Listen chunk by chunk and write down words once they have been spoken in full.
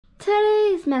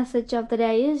today's message of the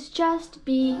day is just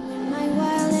be. In my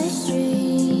wildest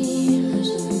dreams,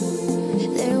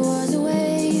 there was a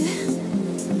wave,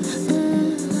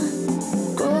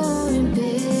 growing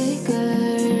bigger.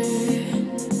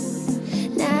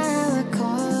 Now I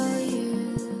call you.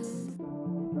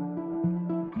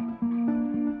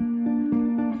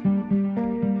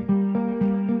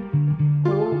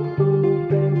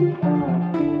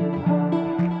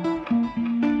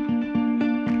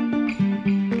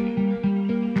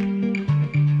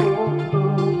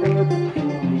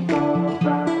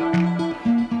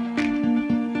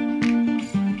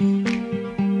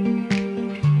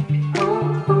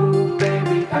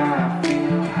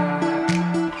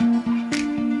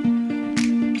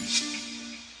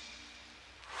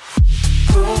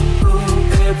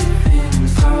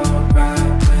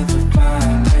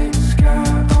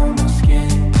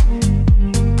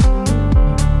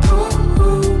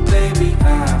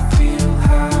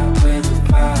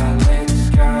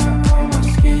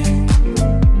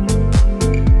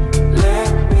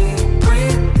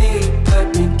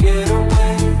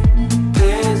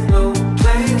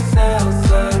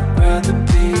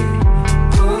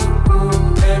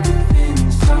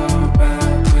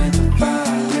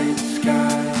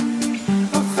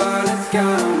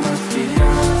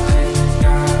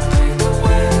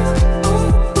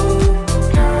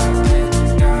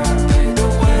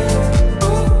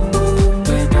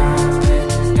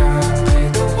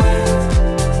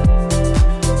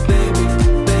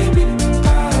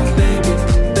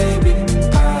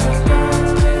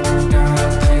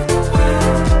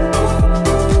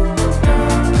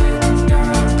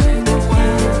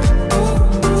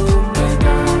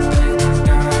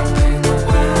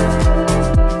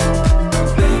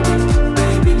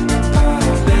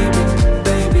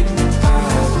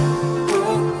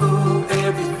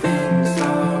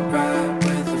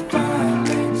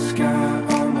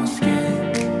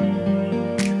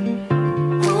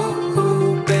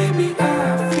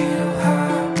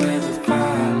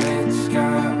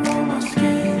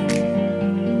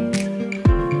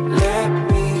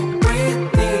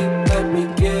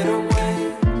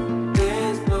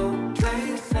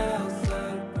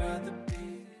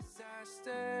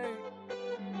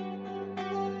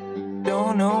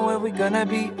 Don't know where we're gonna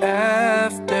be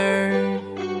after,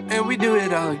 and we do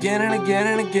it all again and again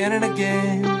and again and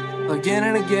again, again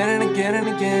and again and again and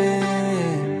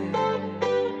again.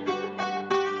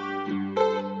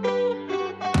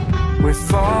 We're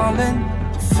falling,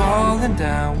 falling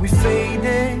down, we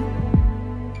faded,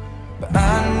 but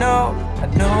I know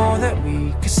that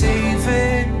we can save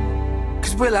it,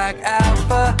 'cause we're like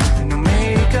Alpha and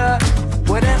Omega.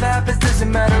 Whatever happens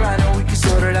doesn't matter, I know we can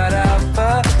sort it out.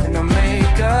 Alpha and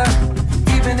Omega.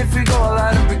 Even if we go a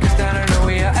lot and break us down, I know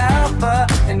we are Alpha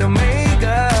and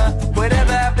Omega.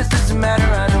 Whatever happens doesn't matter,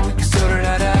 I know we can sort it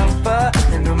out. Alpha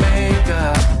and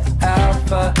Omega.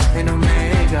 Alpha and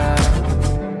Omega.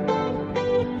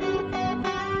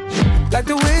 Like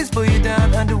the waves pull you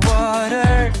down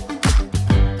underwater,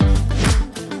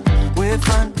 we're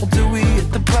fun until we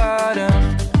hit the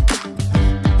bottom.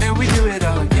 And we do it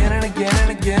all again and again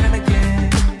and again and again,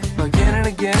 again and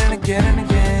again and again and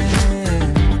again.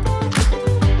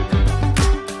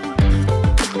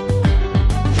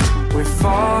 We're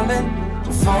falling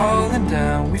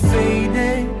down, we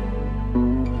faded,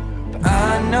 but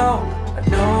I know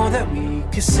that we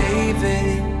can save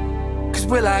it, 'cause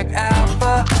we're like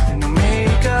Alpha and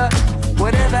Omega.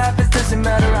 Whatever happens doesn't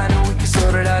matter, I know we can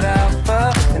sort it out.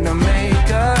 Alpha and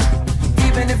Omega.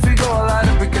 Even if we go a lot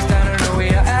and break us down, I know we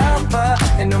are Alpha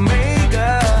and Omega.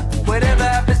 Whatever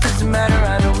happens doesn't matter,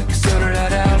 I know we can sort it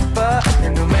out. Alpha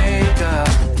and Omega.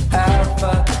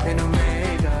 Alpha and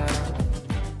Omega.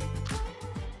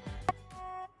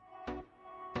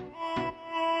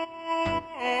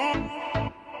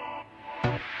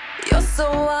 You're so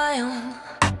wild,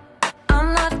 I'm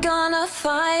not gonna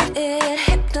fight it.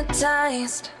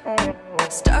 Hypnotized,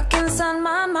 stuck inside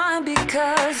my mind,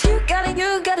 because you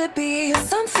gotta be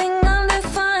something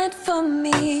undefined for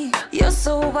me. You're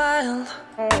so wild,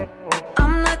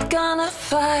 I'm not gonna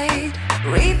fight.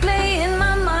 Replay in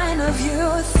my mind of you,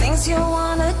 things you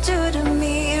wanna do to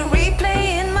me. Replay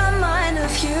in my mind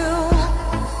of you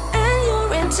and your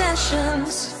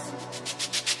intentions.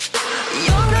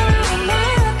 You're gonna ruin my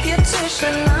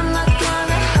reputation, I'm not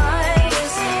gonna hide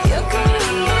this. You're gonna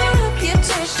ruin my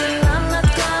reputation, I'm not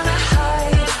gonna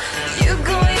hide. You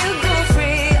go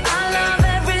free, I love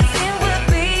everything we're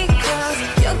because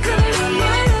you're gonna ruin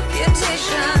my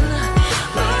reputation,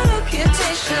 my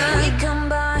reputation. We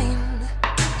combined,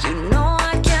 you know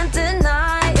I can't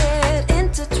deny it.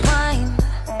 Intertwined,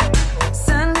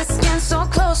 sand the skin so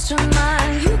close to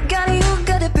mine. You got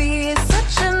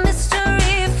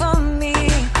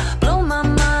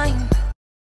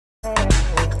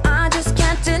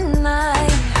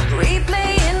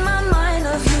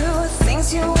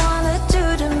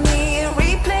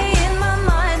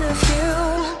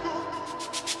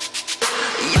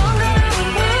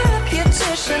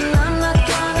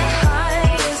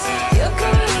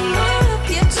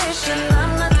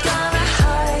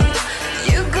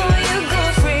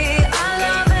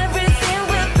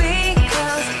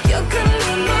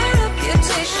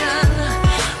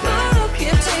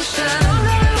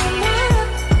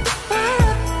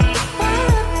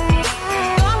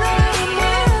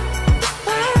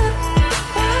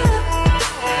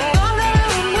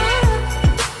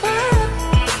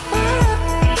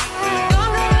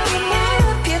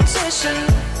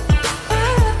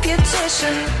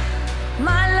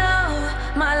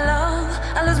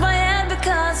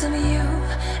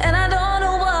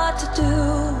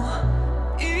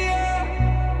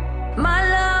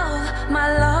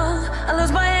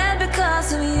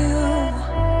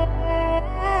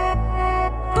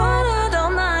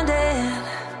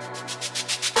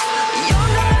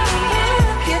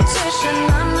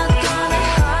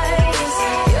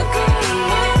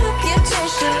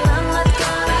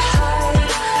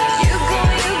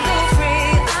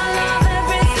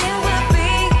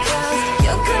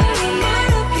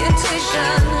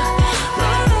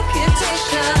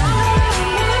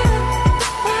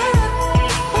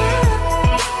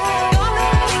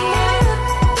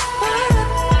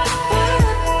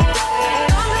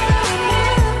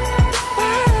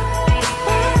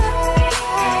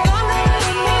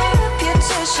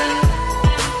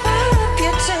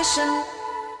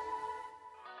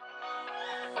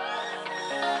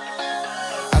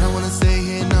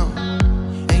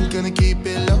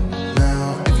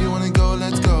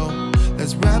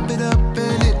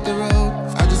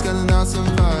out some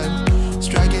vibes.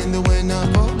 Striking the winner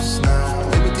post now.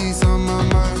 Everything's on my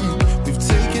mind. We've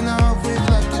taken off, we've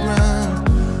left the ground.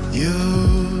 You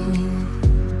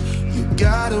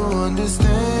gotta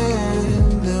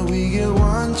understand that we get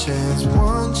one chance,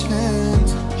 one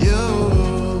chance. You